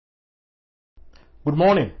Good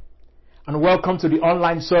morning and welcome to the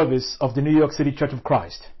online service of the New York City Church of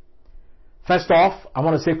Christ. First off, I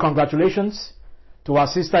want to say congratulations to our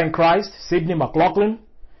sister in Christ, Sydney McLaughlin.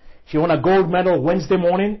 She won a gold medal Wednesday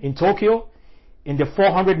morning in Tokyo in the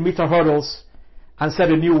 400-meter hurdles and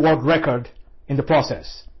set a new world record in the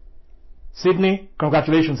process. Sydney,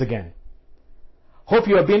 congratulations again. Hope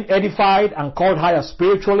you have been edified and called higher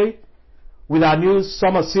spiritually with our new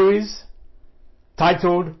summer series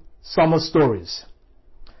titled Summer Stories.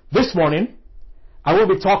 This morning, I will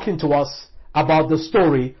be talking to us about the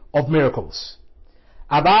story of miracles.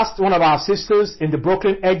 I've asked one of our sisters in the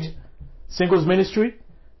Brooklyn Edge Singles Ministry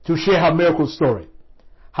to share her miracle story.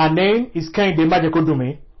 Her name is Kehinde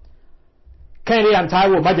Majekodunmi. Kehinde and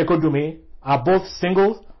Taiwo Majekodunmi are both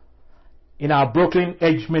single in our Brooklyn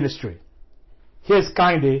Edge Ministry. Here's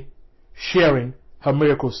Kehinde sharing her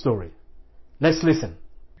miracle story. Let's listen.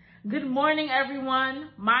 Good morning, everyone.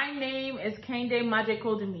 My name is Kehinde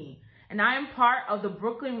Majekodunmi, and I am part of the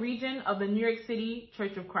Brooklyn region of the New York City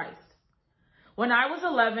Church of Christ. When I was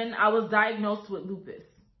 11, I was diagnosed with lupus.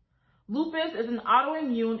 Lupus is an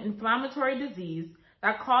autoimmune inflammatory disease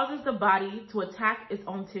that causes the body to attack its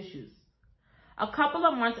own tissues. A couple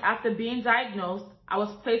of months after being diagnosed, I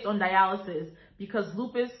was placed on dialysis because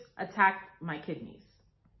lupus attacked my kidneys.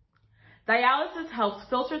 Dialysis helps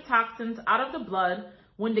filter toxins out of the blood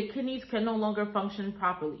when the kidneys can no longer function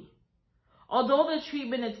properly. Although the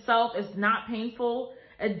treatment itself is not painful,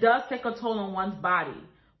 it does take a toll on one's body,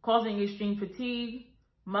 causing extreme fatigue,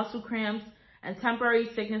 muscle cramps, and temporary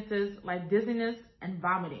sicknesses like dizziness and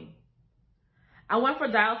vomiting. I went for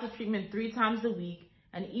dialysis treatment 3 times a week,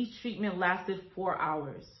 and each treatment lasted 4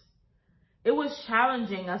 hours. It was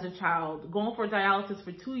challenging as a child, going for dialysis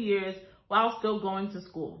for 2 years while still going to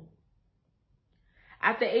school.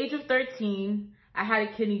 At the age of 13, I had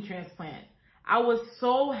a kidney transplant. I was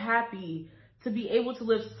so happy to be able to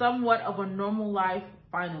live somewhat of a normal life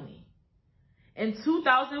finally. In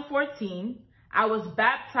 2014, I was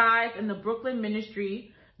baptized in the Brooklyn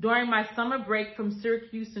ministry during my summer break from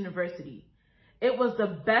Syracuse University. It was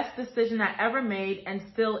the best decision I ever made and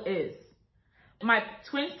still is. My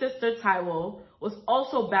twin sister Taiwo was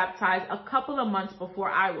also baptized a couple of months before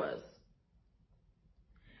I was.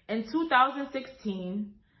 In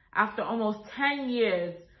 2016, after almost 10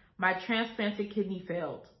 years, my transplanted kidney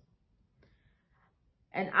failed,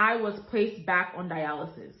 and I was placed back on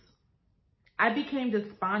dialysis. I became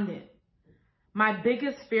despondent. My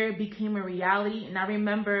biggest fear became a reality, and I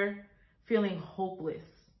remember feeling hopeless.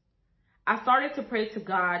 I started to pray to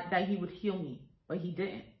God that He would heal me, but He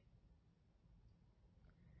didn't.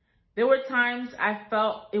 There were times I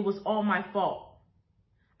felt it was all my fault.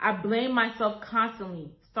 I blamed myself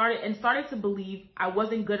constantly, started to believe I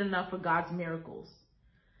wasn't good enough for God's miracles.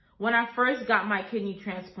 When I first got my kidney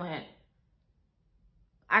transplant,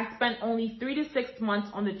 I spent only 3 to 6 months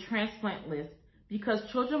on the transplant list because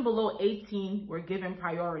children below 18 were given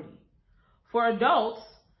priority. For adults,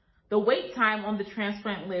 the wait time on the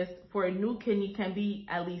transplant list for a new kidney can be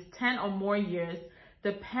at least 10 or more years,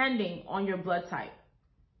 depending on your blood type.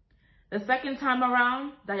 The second time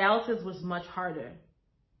around, dialysis was much harder.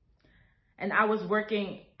 And I was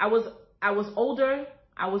older,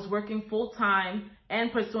 I was working full time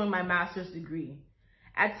and pursuing my master's degree.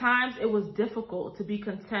 At times, it was difficult to be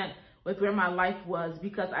content with where my life was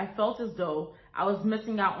because I felt as though I was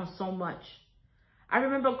missing out on so much. I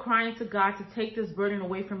remember crying to God to take this burden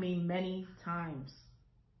away from me many times.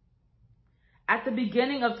 At the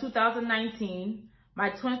beginning of 2019, my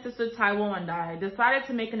twin sister Taiwo and I decided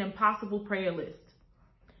to make an impossible prayer list.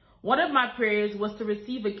 One of my prayers was to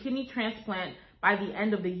receive a kidney transplant by the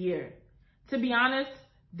end of the year. To be honest,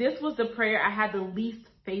 this was the prayer I had the least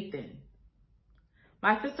faith in.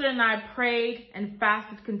 My sister and I prayed and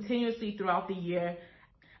fasted continuously throughout the year.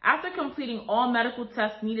 After completing all medical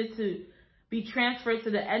tests needed to be transferred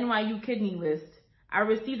to the NYU kidney list, I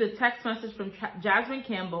received a text message from Jasmine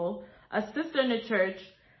Campbell, a sister in the church,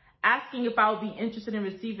 asking if I would be interested in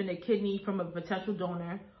receiving a kidney from a potential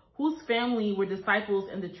donor whose family were disciples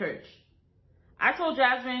in the church. I told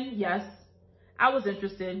Jasmine, yes, I was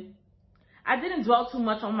interested. I didn't dwell too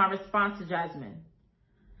much on my response to Jasmine.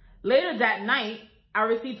 Later that night, I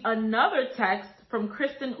received another text from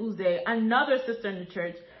Kristen Uze, another sister in the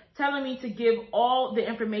church, telling me to give all the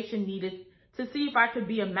information needed to see if I could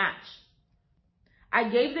be a match. I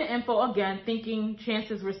gave the info again, thinking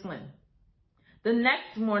chances were slim. The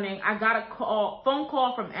next morning, I got a phone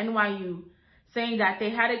call from NYU saying that they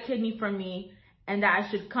had a kidney for me and that I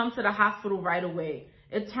should come to the hospital right away.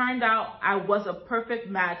 It turned out I was a perfect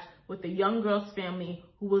match with the young girl's family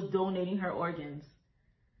who was donating her organs.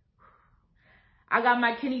 I got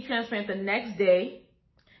my kidney transplant the next day,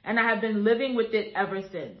 and I have been living with it ever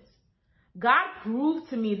since. God proved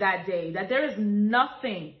to me that day that there is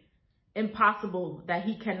nothing impossible that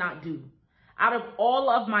he cannot do. Out of all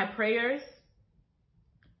of my prayers,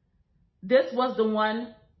 this was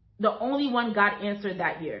the only one God answered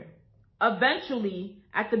that year. Eventually,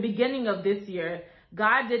 at the beginning of this year,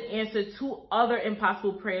 God did answer 2 other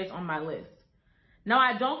impossible prayers on my list. Now,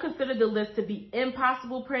 I don't consider the list to be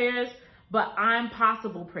impossible prayers, but I'm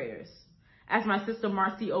possible prayers. As my sister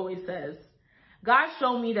Marcy always says, God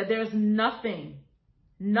showed me that there's nothing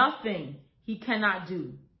he cannot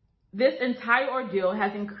do. This entire ordeal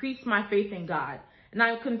has increased my faith in God, and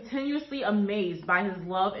I'm continuously amazed by his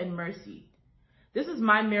love and mercy. This is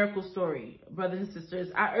my miracle story, brothers and sisters.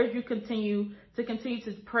 I urge you to continue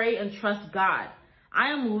to pray and trust God.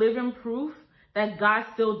 I am living proof that God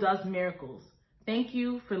still does miracles. Thank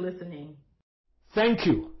you for listening. Thank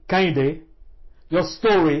you, Kehinde. Your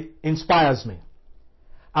story inspires me.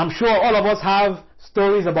 I'm sure all of us have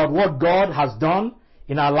stories about what God has done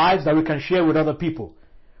in our lives that we can share with other people.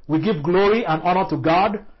 We give glory and honor to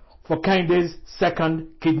God for Kehinde's second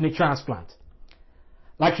kidney transplant.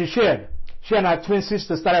 Like she shared, she and her twin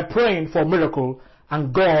sister started praying for a miracle,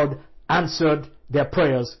 and God answered their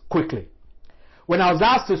prayers quickly. When I was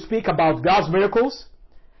asked to speak about God's miracles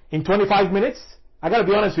in 25 minutes, I got to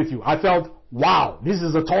be honest with you, I felt, wow, this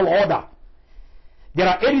is a tall order. There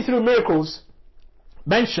are 83 miracles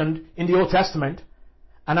mentioned in the Old Testament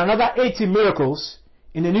and another 80 miracles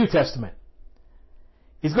in the New Testament.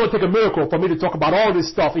 It's going to take a miracle for me to talk about all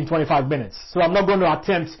this stuff in 25 minutes, so I'm not going to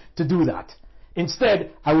attempt to do that.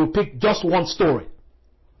 Instead, I will pick just one story.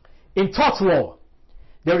 In tort law,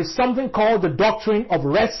 there is something called the doctrine of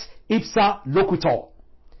res ipsa loquitur.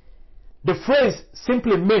 The phrase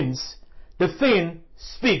simply means the thing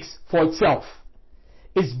speaks for itself.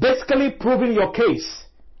 It's basically proving your case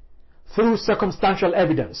through circumstantial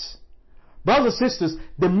evidence. Brothers and sisters,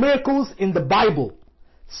 the miracles in the Bible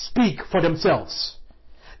speak for themselves.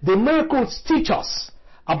 The miracles teach us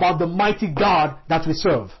about the mighty God that we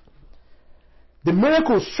serve. The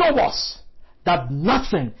miracles show us that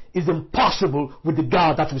nothing is impossible with the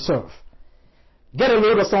God that we serve. Get a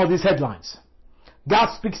load of some of these headlines.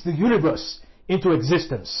 God speaks the universe into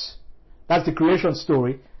existence. That's the creation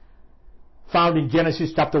story found in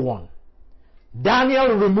Genesis chapter 1.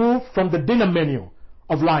 Daniel removed from the dinner menu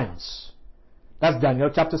of lions. That's Daniel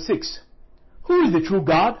chapter 6. Who is the true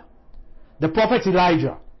God? The prophet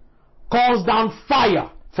Elijah calls down fire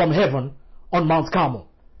from heaven on Mount Carmel.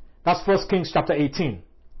 That's 1 Kings chapter 18.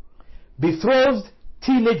 Betrothed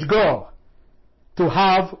teenage girl to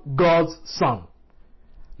have God's son.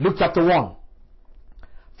 Luke chapter 1.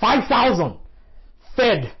 5,000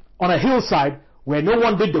 fed on a hillside where no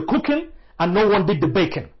one did the cooking and no one did the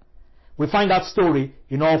baking. We find that story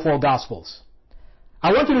in all 4 Gospels.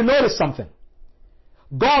 I want you to notice something.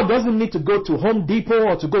 God doesn't need to go to Home Depot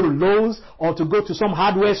or to go to Lowe's or to go to some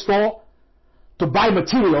hardware store to buy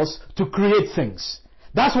materials to create things.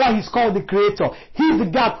 That's why He's called the Creator. He's the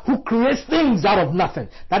God who creates things out of nothing.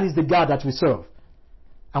 That is the God that we serve.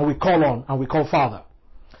 And we call on and we call Father.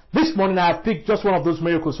 This morning I have picked just one of those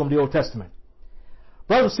miracles from the Old Testament.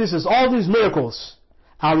 Brothers and sisters, all these miracles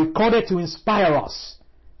are recorded to inspire us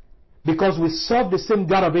because we serve the same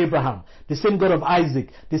God of Abraham, the same God of Isaac,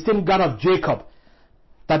 the same God of Jacob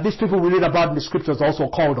that these people we read about in the scriptures also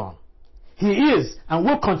called on. He is and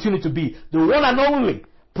will continue to be the one and only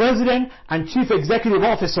President and Chief Executive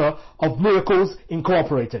Officer of Miracles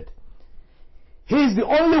Incorporated. He is the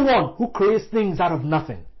only one who creates things out of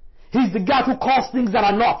nothing. He's the God who calls things that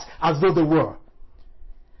are not as though they were.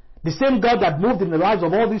 The same God that moved in the lives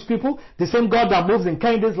of all these people, the same God that moves in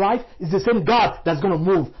Kehinde's life, is the same God that's going to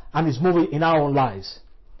move and is moving in our own lives.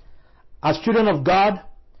 As children of God,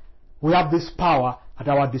 we have this power at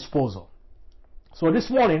our disposal. So this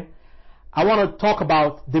morning, I want to talk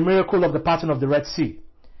about the miracle of the parting of the Red Sea.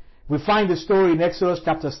 We find the story in Exodus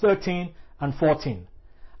chapters 13 and 14.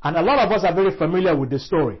 And a lot of us are very familiar with this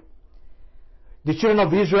story. The children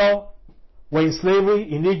of Israel were in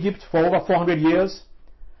slavery in Egypt for over 400 years.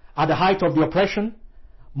 At the height of the oppression,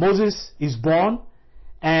 Moses is born,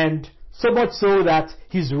 and so much so that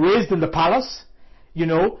he's raised in the palace. You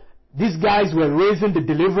know, these guys were raising the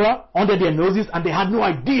deliverer under their noses, and they had no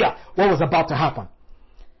idea what was about to happen.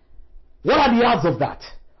 What are the odds of that?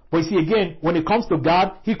 But you see, again, when it comes to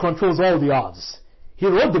God, He controls all the odds. He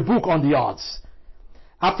wrote the book on the odds.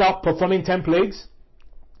 After performing 10 plagues,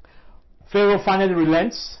 Pharaoh finally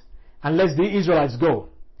relents and lets the Israelites go.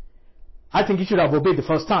 I think he should have obeyed the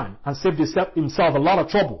first time and saved himself a lot of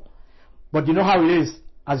trouble. But you know how it is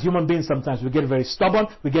as human beings sometimes. We get very stubborn,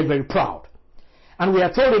 we get very proud. And we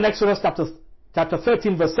are told in Exodus chapter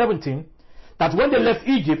 13 verse 17 that when they left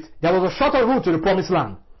Egypt, there was a shorter route to the promised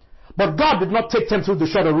land. But God did not take them through the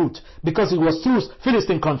shorter route because it was through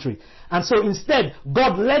Philistine country. And so instead,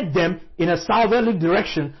 God led them in a southerly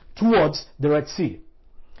direction towards the Red Sea.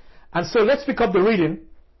 And so let's pick up the reading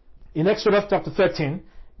in Exodus chapter 13,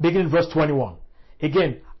 beginning verse 21.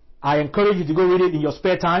 Again, I encourage you to go read it in your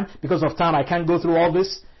spare time. Because of time, I can't go through all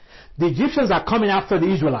this. The Egyptians are coming after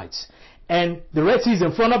the Israelites. And the Red Sea is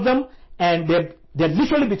in front of them. And they're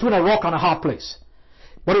literally between a rock and a hard place.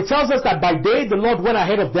 But it tells us that by day the Lord went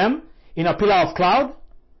ahead of them in a pillar of cloud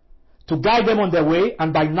to guide them on their way,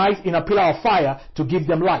 and by night in a pillar of fire to give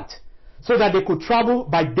them light, so that they could travel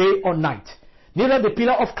by day or night. Neither the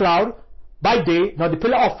pillar of cloud by day nor the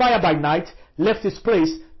pillar of fire by night left its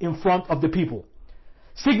place in front of the people,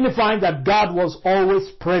 signifying that God was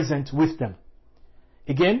always present with them.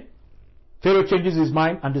 Again, Pharaoh changes his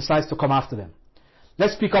mind and decides to come after them.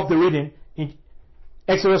 Let's pick up the reading in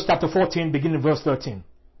Exodus chapter 14, beginning verse 13.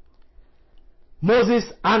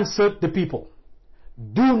 Moses answered the people,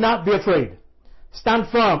 "Do not be afraid. Stand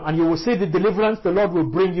firm, and you will see the deliverance the Lord will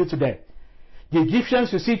bring you today. The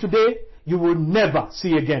Egyptians you see today, you will never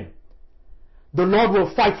see again. The Lord will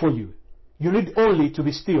fight for you. You need only to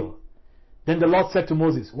be still." Then the Lord said to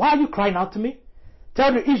Moses, "Why are you crying out to me?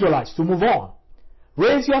 Tell the Israelites to move on.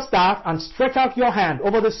 Raise your staff and stretch out your hand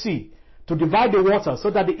over the sea to divide the water so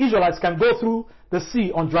that the Israelites can go through the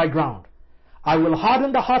sea on dry ground. I will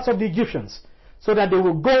harden the hearts of the Egyptians so that they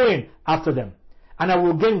will go in after them. And I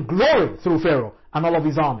will gain glory through Pharaoh and all of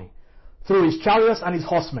his army, through his chariots and his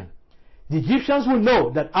horsemen. The Egyptians will know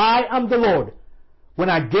that I am the Lord when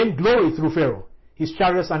I gain glory through Pharaoh, his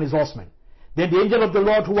chariots and his horsemen." Then the angel of the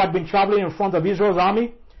Lord, who had been traveling in front of Israel's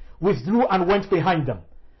army, withdrew and went behind them.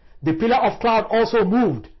 The pillar of cloud also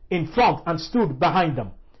moved in front and stood behind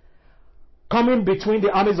them, coming between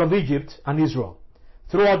the armies of Egypt and Israel.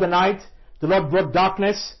 Throughout the night, the Lord brought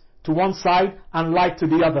darkness to one side and light to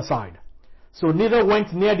the other side. So neither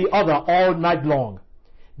went near the other all night long.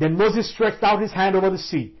 Then Moses stretched out his hand over the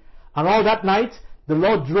sea, and all that night the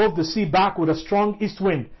Lord drove the sea back with a strong east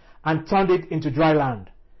wind and turned it into dry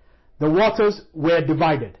land. The waters were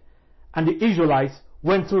divided, and the Israelites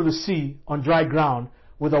went through the sea on dry ground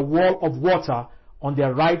with a wall of water on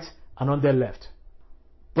their right and on their left.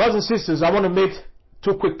 Brothers and sisters, I want to make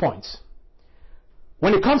 2 quick points.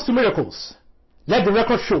 When it comes to miracles, let the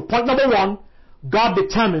record show. Point number 1, God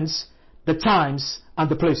determines the times and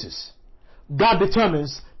the places. God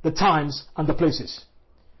determines the times and the places.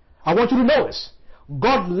 I want you to notice,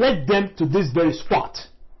 God led them to this very spot.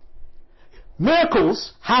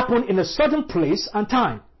 Miracles happen in a certain place and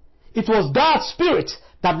time. It was God's Spirit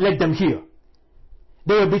that led them here.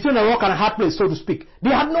 They were between a rock and a hard place, so to speak. They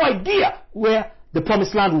had no idea where the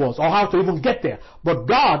promised land was or how to even get there. But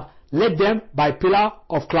God led them by a pillar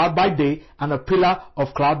of cloud by day and a pillar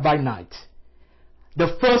of cloud by night. The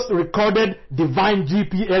first recorded divine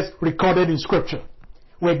GPS recorded in Scripture,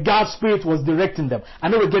 where God's Spirit was directing them. I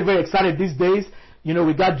know we get very excited these days. You know,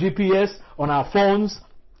 we got GPS on our phones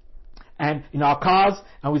and in our cars,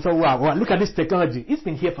 and we thought, wow, look at this technology. It's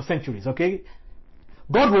been here for centuries, okay?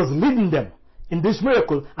 God was leading them in this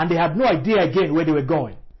miracle, and they had no idea again where they were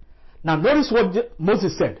going. Now notice what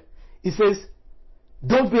Moses said. He says,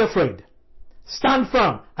 "Don't be afraid. Stand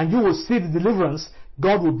firm, and you will see the deliverance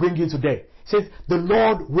God will bring you today." He says, "The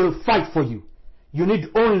Lord will fight for you. You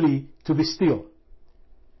need only to be still."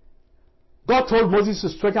 God told Moses to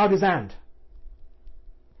stretch out his hand,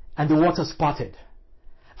 and the waters parted.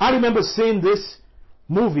 I remember seeing this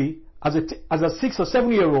movie as a 6 or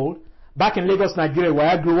 7 year old back in Lagos, Nigeria, where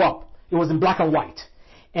I grew up. It was in black and white.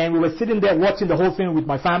 And we were sitting there watching the whole thing with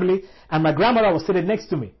my family, and my grandmother was sitting next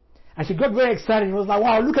to me. And she got very excited. She was like,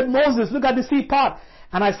 "Wow, look at Moses, look at the sea part."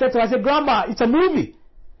 And I said to her, "Grandma, it's a movie.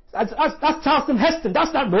 That's Charleston Heston,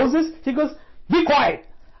 that's not Moses." She goes, "Be quiet.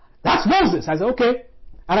 That's Moses." I said, "Okay."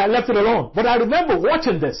 And I left it alone. But I remember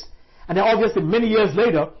watching this. And then obviously many years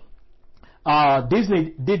later,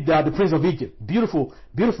 Disney did The Prince of Egypt. Beautiful,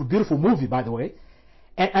 beautiful, beautiful movie, by the way.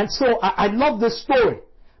 And so I love this story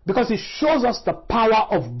because it shows us the power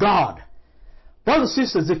of God. Brothers and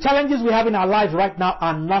sisters, the challenges we have in our lives right now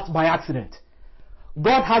are not by accident.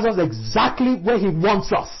 God has us exactly where He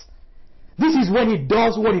wants us. This is when He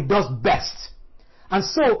does what He does best. And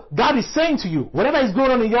so God is saying to you, whatever is going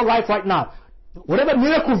on in your life right now, whatever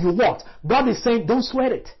miracle you want, God is saying, don't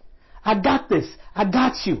sweat it. I got this. I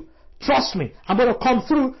got you. Trust me. I'm going to come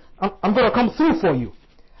through. I'm going to come through for you.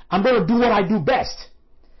 I'm going to do what I do best.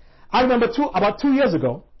 I remember about 2 years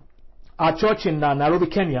ago, our church in Nairobi,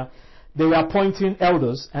 Kenya, they were appointing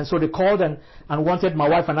elders. And so they called and wanted my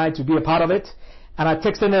wife and I to be a part of it. And I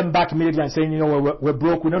texted them back immediately and saying, we're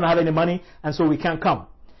broke, we don't have any money, and so we can't come.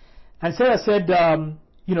 And Sarah said,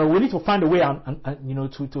 we need to find a way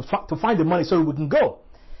to find the money so we can go.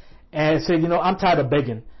 And I said, I'm tired of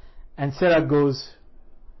begging. And Sarah goes,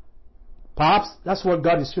 perhaps that's what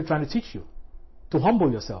God is still trying to teach you, to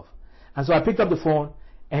humble yourself. And so I picked up the phone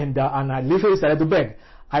and I literally started to beg.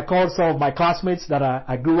 I called some of my classmates that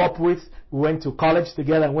I grew up with. We went to college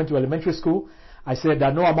together and went to elementary school. I said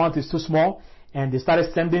that no amount is too small. And they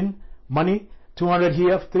started sending money, 200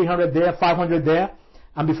 here, 300 there, 500 there.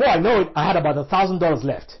 And before I know it, I had about $1,000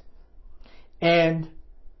 left. And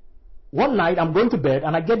one night I'm going to bed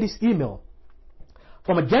and I get this email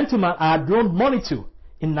from a gentleman I had loaned money to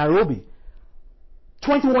in Nairobi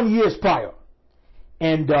 21 years prior.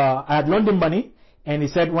 And I had loaned him money, and he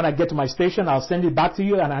said, when I get to my station, I'll send it back to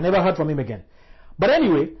you, and I never heard from him again. But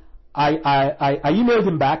anyway, I emailed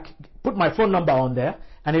him back, put my phone number on there,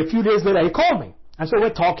 and a few days later he called me. And so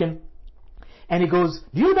we're talking, and he goes,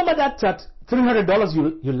 do you remember that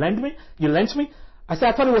 $300 you lent me? I said,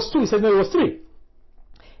 I thought it was 2. He said, no, it was 3.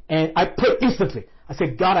 And I prayed instantly. I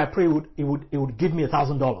said, God, I pray it would give me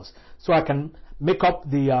 $1,000 so I can make up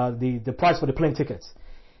the price for the plane tickets.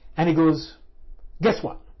 And he goes, guess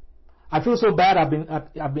what? I feel so bad. I've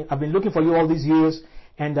been looking for you all these years.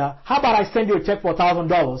 And how about I send you a check for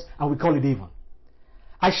 $1,000 and we call it even?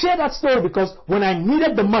 I share that story because when I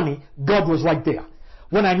needed the money, God was right there.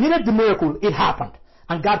 When I needed the miracle, it happened.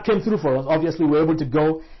 And God came through for us. Obviously, we were able to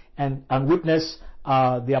go and witness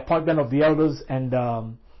the appointment of the elders and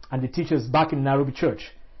the teachers back in Nairobi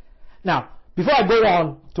Church. Now, before I go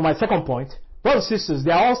on to my second point, brothers and sisters,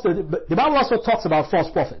 the Bible also talks about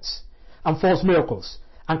false prophets and false miracles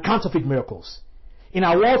and counterfeit miracles. In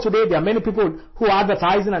our world today, there are many people who are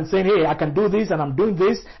advertising and saying, hey, I can do this and I'm doing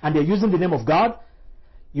this, and they're using the name of God.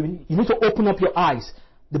 You need to open up your eyes.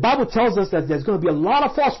 The Bible tells us that there's going to be a lot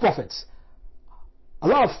of false prophets, a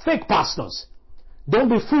lot of fake pastors. Don't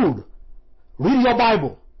be fooled. Read your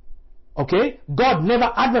Bible. Okay? God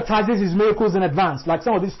never advertises his miracles in advance like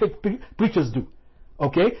some of these fake preachers do.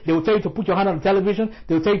 Okay? They will tell you to put your hand on the television.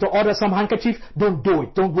 They will tell you to order some handkerchief. Don't do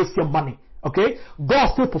it. Don't waste your money. Okay?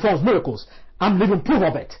 God still performs miracles. I'm living proof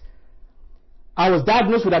of it. I was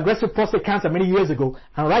diagnosed with aggressive prostate cancer many years ago.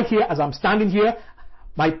 And right here, as I'm standing here,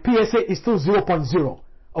 my PSA is still 0.0.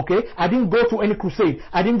 Okay? I didn't go to any crusade.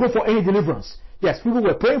 I didn't go for any deliverance. Yes, people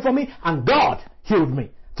were praying for me and God healed me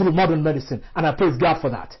through modern medicine. And I praise God for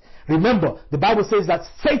that. Remember, the Bible says that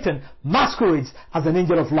Satan masquerades as an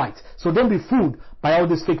angel of light. So don't be fooled by all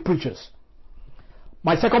these fake preachers.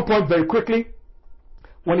 My second point very quickly.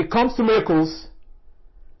 When it comes to miracles,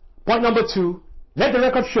 point number 2, let the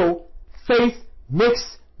record show faith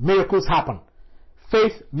makes miracles happen.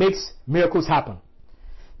 Faith makes miracles happen.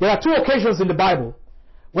 There are 2 occasions in the Bible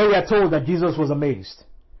where we are told that Jesus was amazed.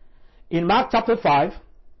 In Mark chapter 5,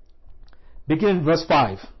 beginning verse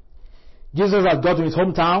 5, Jesus had got to his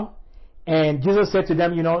hometown, and Jesus said to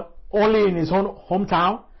them, only in his own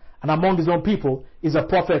hometown and among his own people is a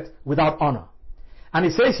prophet without honor. And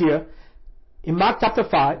it says here, in Mark chapter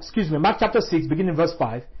 6, beginning verse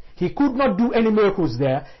 5, he could not do any miracles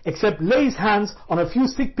there except lay his hands on a few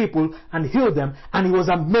sick people and heal them, and he was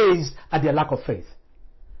amazed at their lack of faith.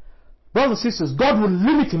 Brothers and sisters, God will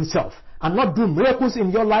limit himself and not do miracles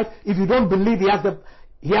in your life if you don't believe he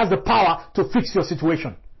has the power to fix your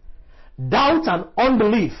situation. Doubt and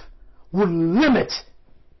unbelief will limit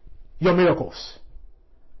your miracles.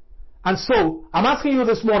 And so, I'm asking you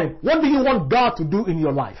this morning, what do you want God to do in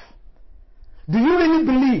your life? Do you really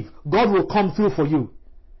believe God will come through for you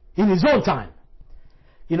in his own time?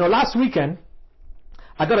 Last weekend,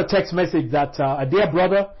 I got a text message that a dear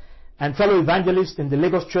brother and fellow evangelist in the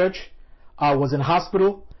Lagos church was in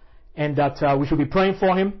hospital, and that we should be praying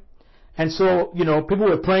for him. And so, people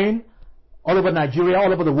were praying all over Nigeria,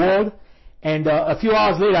 all over the world. And a few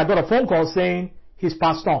hours later, I got a phone call saying he's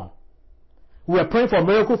passed on. We were praying for a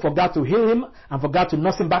miracle, for God to heal him and for God to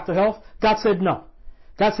nurse him back to health. God said no.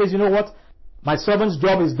 God says, you know what? My servant's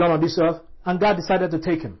job is done on this earth, and God decided to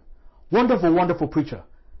take him. Wonderful, wonderful preacher.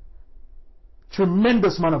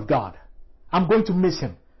 Tremendous man of God. I'm going to miss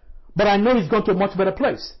him. But I know he's gone to a much better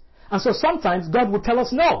place. And so sometimes God will tell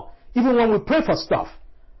us no, even when we pray for stuff.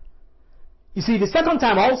 You see, the second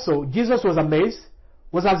time also, Jesus was amazed,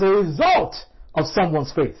 was as a result of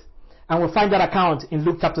someone's faith. And we'll find that account in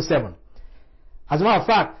Luke chapter 7. As a matter of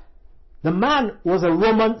fact, the man was a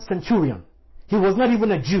Roman centurion. He was not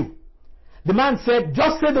even a Jew. The man said,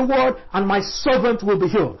 just say the word and my servant will be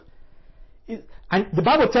healed. And the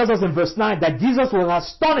Bible tells us in verse 9 that Jesus was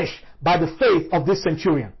astonished by the faith of this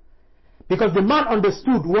centurion. Because the man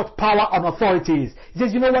understood what power and authority is. He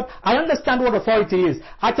says, you know what? I understand what authority is.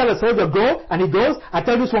 I tell a soldier, go, and he goes. I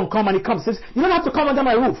tell this one, come, and he comes. He says, you don't have to come under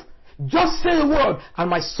my roof. Just say a word, and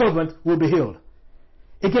my servant will be healed.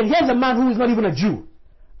 Again, here's a man who is not even a Jew.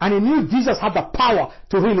 And he knew Jesus had the power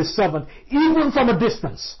to heal his servant, even from a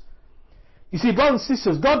distance. You see, brothers and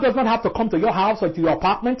sisters, God does not have to come to your house or to your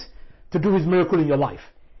apartment to do his miracle in your life.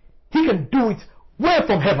 He can do it way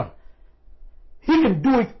from heaven. He can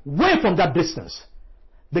do it way from that distance.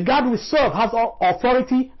 The God we serve has all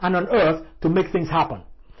authority and on earth to make things happen.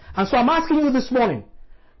 And so I'm asking you this morning,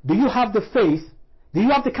 do you have the faith? Do you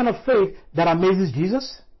have the kind of faith that amazes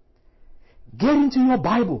Jesus? Get into your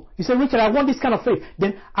Bible. You say, Richard, I want this kind of faith.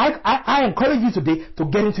 Then I encourage you today to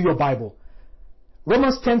get into your Bible.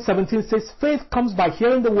 Romans 10:17 says, faith comes by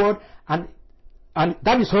hearing the word, and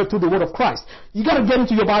that is heard through the word of Christ. You got to get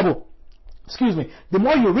into your Bible. Excuse me. The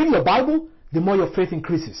more you read your Bible, the more your faith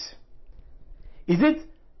increases.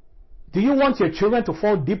 Do you want your children to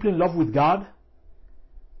fall deeply in love with God?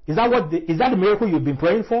 Is that the miracle you've been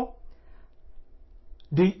praying for?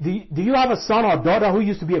 Do you have a son or a daughter who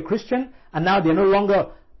used to be a Christian and now they're no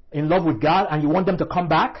longer in love with God and you want them to come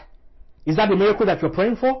back? Is that the miracle that you're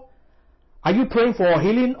praying for? Are you praying for a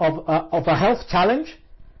healing of a health challenge?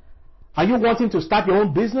 Are you wanting to start your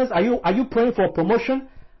own business? Are you praying for a promotion?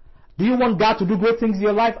 Do you want God to do great things in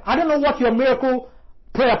your life? I don't know what your miracle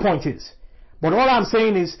prayer point is. But all I'm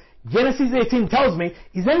saying is, Genesis 18 tells me,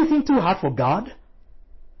 is anything too hard for God?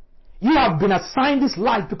 You have been assigned this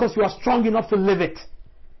life because you are strong enough to live it.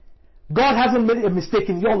 God hasn't made a mistake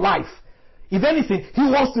in your life. If anything, He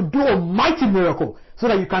wants to do a mighty miracle so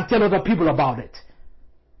that you can tell other people about it.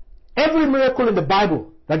 Every miracle in the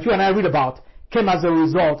Bible that you and I read about came as a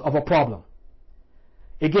result of a problem.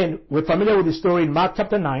 Again, we're familiar with the story in Mark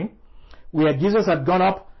chapter 9, where Jesus had gone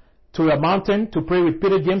up to a mountain to pray with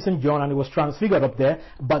Peter, James, and John, and he was transfigured up there.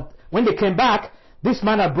 But when they came back, this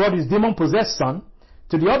man had brought his demon-possessed son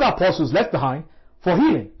to the other apostles left behind for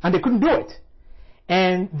healing, and they couldn't do it.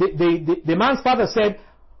 And the man's father said,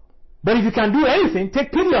 but if you can do anything,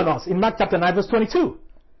 take pity on us, in Mark chapter 9, verse 22.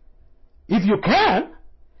 If you can,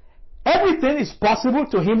 everything is possible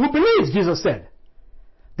to him who believes, Jesus said.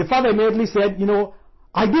 The father immediately said,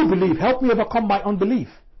 I do believe. Help me overcome my unbelief.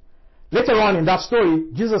 Later on in that story,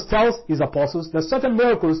 Jesus tells his apostles that certain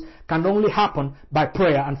miracles can only happen by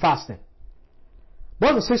prayer and fasting.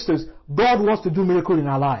 Brothers and sisters, God wants to do miracles in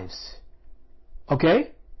our lives.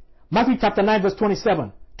 Okay? Matthew chapter 9 verse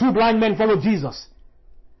 27. 2 blind men followed Jesus.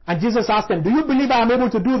 And Jesus asked them, do you believe I am able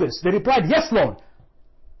to do this? They replied, yes, Lord.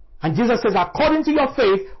 And Jesus says, according to your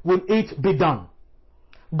faith will it be done.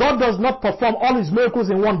 God does not perform all his miracles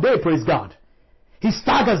in one day, praise God. He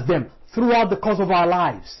staggers them throughout the course of our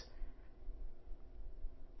lives.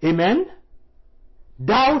 Amen?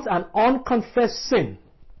 Doubt and unconfessed sin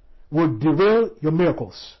will derail your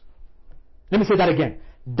miracles. Let me say that again.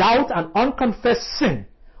 Doubt and unconfessed sin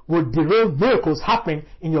will derail miracles happening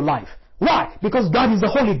in your life. Why? Because God is a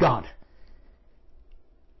holy God.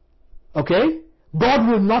 Okay? God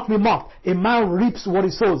will not be mocked. A man reaps what he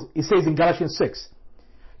sows, it says in Galatians 6.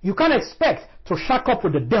 You can't expect to shack up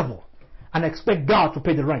with the devil and expect God to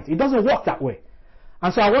pay the rent. It doesn't work that way.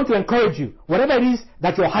 And so I want to encourage you, whatever it is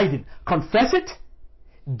that you're hiding, confess it,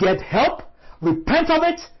 get help, repent of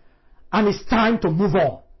it, and it's time to move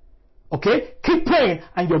on. Okay? Keep praying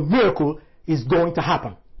and your miracle is going to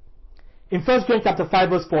happen. In 1 John chapter 5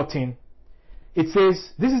 verse 14, it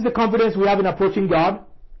says, this is the confidence we have in approaching God,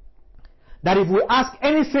 that if we ask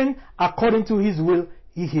anything according to His will,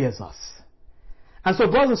 He hears us. And so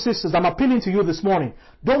brothers and sisters, I'm appealing to you this morning,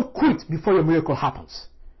 don't quit before your miracle happens.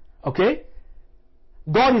 Okay?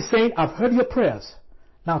 God is saying, I've heard your prayers.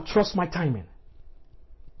 Now trust my timing.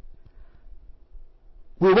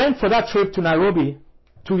 We went for that trip to Nairobi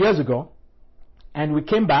 2 years ago, and we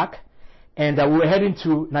came back, and we were heading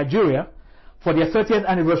to Nigeria for their 30th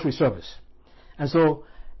anniversary service. And so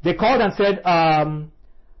they called and said,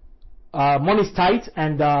 money's tight,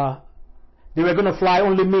 and they were going to fly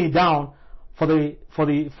only me down for the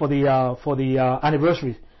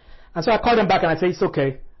anniversary. And so I called them back and I said, it's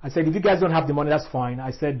okay. I said, if you guys don't have the money, that's fine.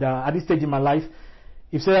 I said, at this stage in my life,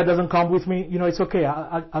 if Sarah doesn't come with me, it's okay.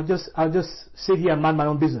 I'll just sit here and mind my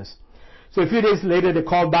own business. So a few days later, they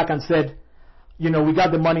called back and said, we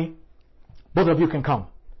got the money. Both of you can come.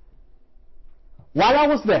 While I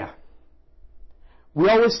was there, we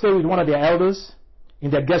always stay with one of their elders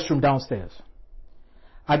in their guest room downstairs.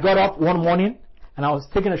 I got up one morning and I was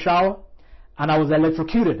taking a shower and I was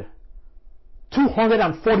electrocuted.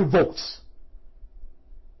 240 volts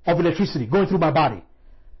of electricity going through my body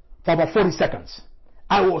for about 40 seconds.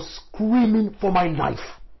 I was screaming for my life.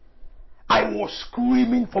 I was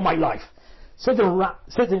screaming for my life. Satan ran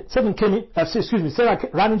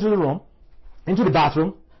into the room, into the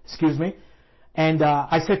bathroom, and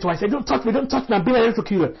I said to her, don't touch me, I'm being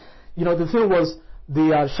electrocuted. You know, the thing was,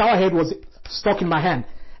 the shower head was stuck in my hand,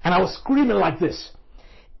 and I was screaming like this.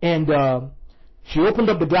 And she opened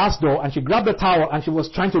up the glass door, and she grabbed the towel, and she was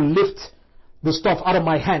trying to lift the stuff out of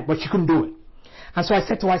my hand, but she couldn't do it. And so I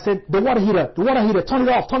said to her, the water heater, turn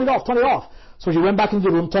it off. So she went back into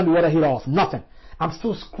the room, turned the water heater off, nothing. I'm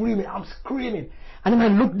still screaming. And then I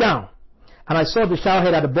looked down, and I saw the shower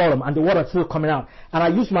head at the bottom, and the water still coming out. And I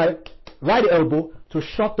used my right elbow to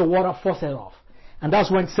shut the water faucet off. And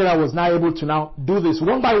that's when Sarah was now able to now do this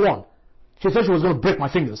one by one. She said she was going to break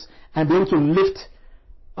my fingers and be able to lift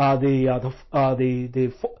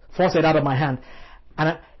the faucet out of my hand.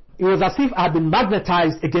 And it was as if I had been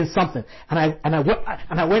magnetized against something. And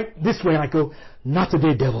I went this way, and I go, not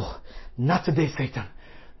today, devil. Not today, Satan.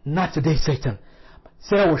 Not today, Satan.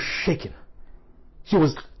 Sarah was shaking. She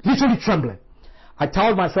was literally trembling. I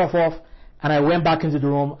toweled myself off, and I went back into the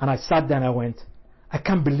room, and I sat there, and I went, I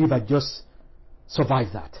can't believe I just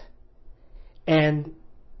survived that. And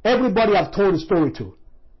everybody I've told the story to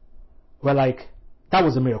were like, that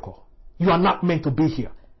was a miracle. You are not meant to be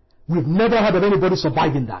here. We've never heard of anybody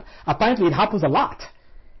surviving that. Apparently it happens a lot.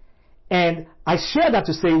 And I share that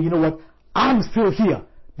to say, you know what, I'm still here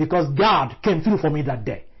because God came through for me that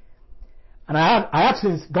day. And I have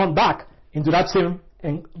since gone back into that same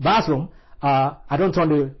bathroom. I don't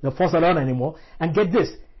turn the faucet on anymore. And get this,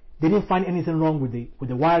 they didn't find anything wrong with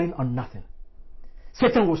the wiring or nothing.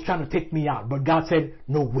 Satan was trying to take me out, but God said,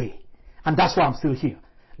 no way. And that's why I'm still here.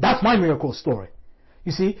 That's my miracle story.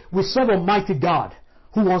 You see, we serve a mighty God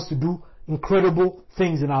who wants to do incredible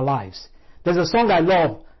things in our lives. There's a song I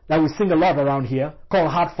love that we sing a lot around here called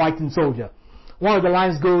Hard Fighting Soldier. One of the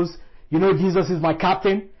lines goes, you know, Jesus is my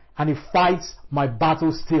captain and he fights my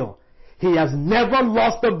battle still. He has never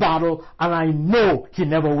lost a battle and I know he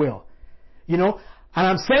never will. You know, and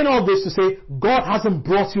I'm saying all this to say God hasn't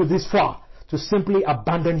brought you this far to simply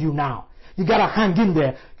abandon you now. You gotta hang in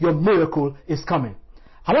there. Your miracle is coming.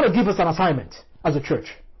 I want to give us an assignment as a church.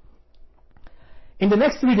 In the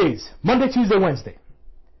next 3 days, Monday, Tuesday, Wednesday,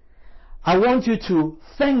 I want you to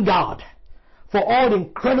thank God for all the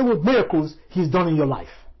incredible miracles He's done in your life.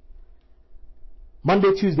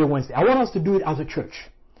 Monday, Tuesday, Wednesday. I want us to do it as a church.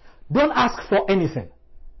 Don't ask for anything,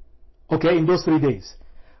 okay, in those 3 days.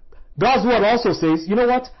 God's word also says, you know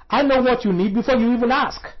what? I know what you need before you even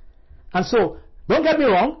ask. And so, don't get me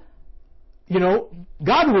wrong, you know,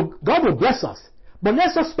 God will bless us. But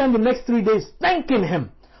let's just spend the next 3 days thanking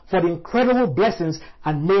Him for the incredible blessings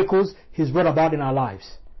and miracles He's brought about in our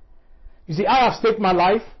lives. You see, I have staked my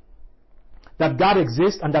life that God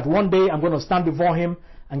exists and that one day I'm going to stand before Him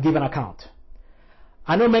and give an account.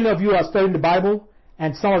 I know many of you are studying the Bible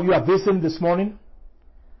and some of you are visiting this morning.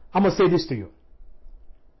 I'm going to say this to you.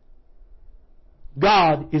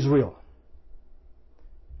 God is real.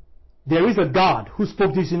 There is a God who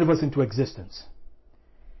spoke this universe into existence.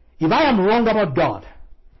 If I am wrong about God,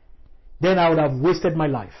 then I would have wasted my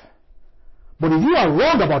life. But if you are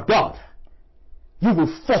wrong about God, you will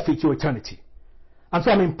forfeit your eternity. And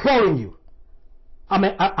so I'm imploring you,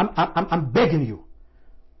 I'm begging you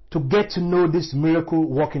to get to know this miracle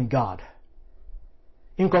working God.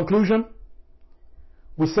 In conclusion,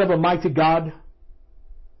 we serve a mighty God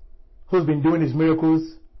who's been doing His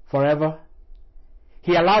miracles forever.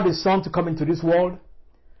 He allowed His Son to come into this world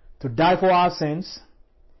to die for our sins.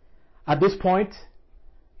 At this point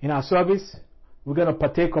in our service, we're going to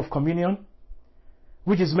partake of communion,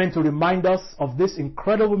 which is meant to remind us of this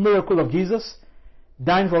incredible miracle of Jesus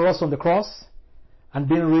dying for us on the cross and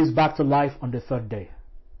being raised back to life on the third day.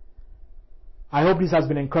 I hope this has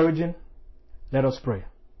been encouraging. Let us pray.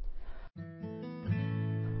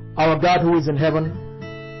 Our God who is in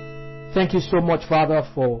heaven, thank you so much, Father,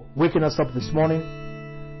 for waking us up this morning.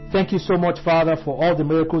 Thank you so much, Father, for all the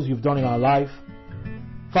miracles you've done in our life.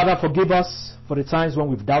 Father, forgive us for the times when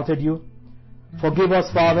we've doubted you. Forgive us,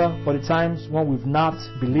 Father, for the times when we've not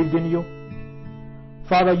believed in you.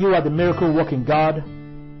 Father, you are the miracle working God.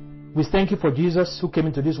 We thank you for Jesus who came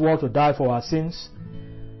into this world to die for our sins.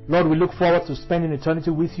 Lord, we look forward to spending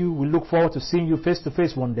eternity with you. We look forward to seeing you face to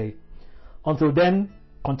face one day. Until then,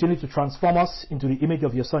 continue to transform us into the image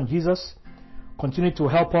of your Son Jesus. Continue to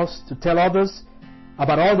help us to tell others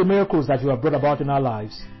about all the miracles that you have brought about in our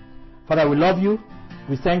lives. Father, we love you.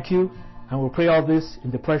 We thank you, and we'll pray all this in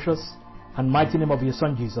the precious and mighty name of your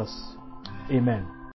Son Jesus. Amen.